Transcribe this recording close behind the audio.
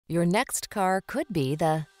Your next car could be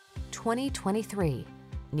the 2023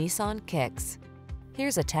 Nissan Kicks.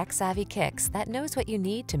 Here's a tech-savvy Kicks that knows what you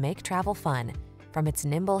need to make travel fun. From its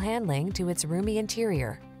nimble handling to its roomy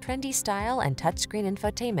interior, trendy style, and touchscreen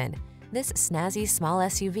infotainment, this snazzy small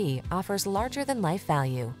SUV offers larger-than-life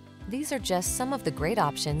value. These are just some of the great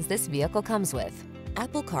options this vehicle comes with: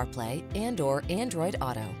 Apple CarPlay and/or Android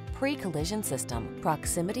Auto, pre-collision system,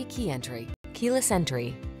 proximity key entry, keyless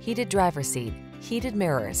entry, heated driver's seat, heated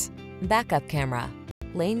mirrors, backup camera,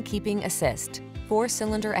 lane keeping assist,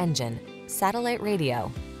 4-cylinder engine, satellite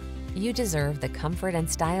radio. You deserve the comfort and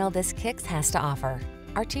style this Kicks has to offer.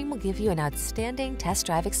 Our team will give you an outstanding test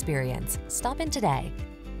drive experience. Stop in today.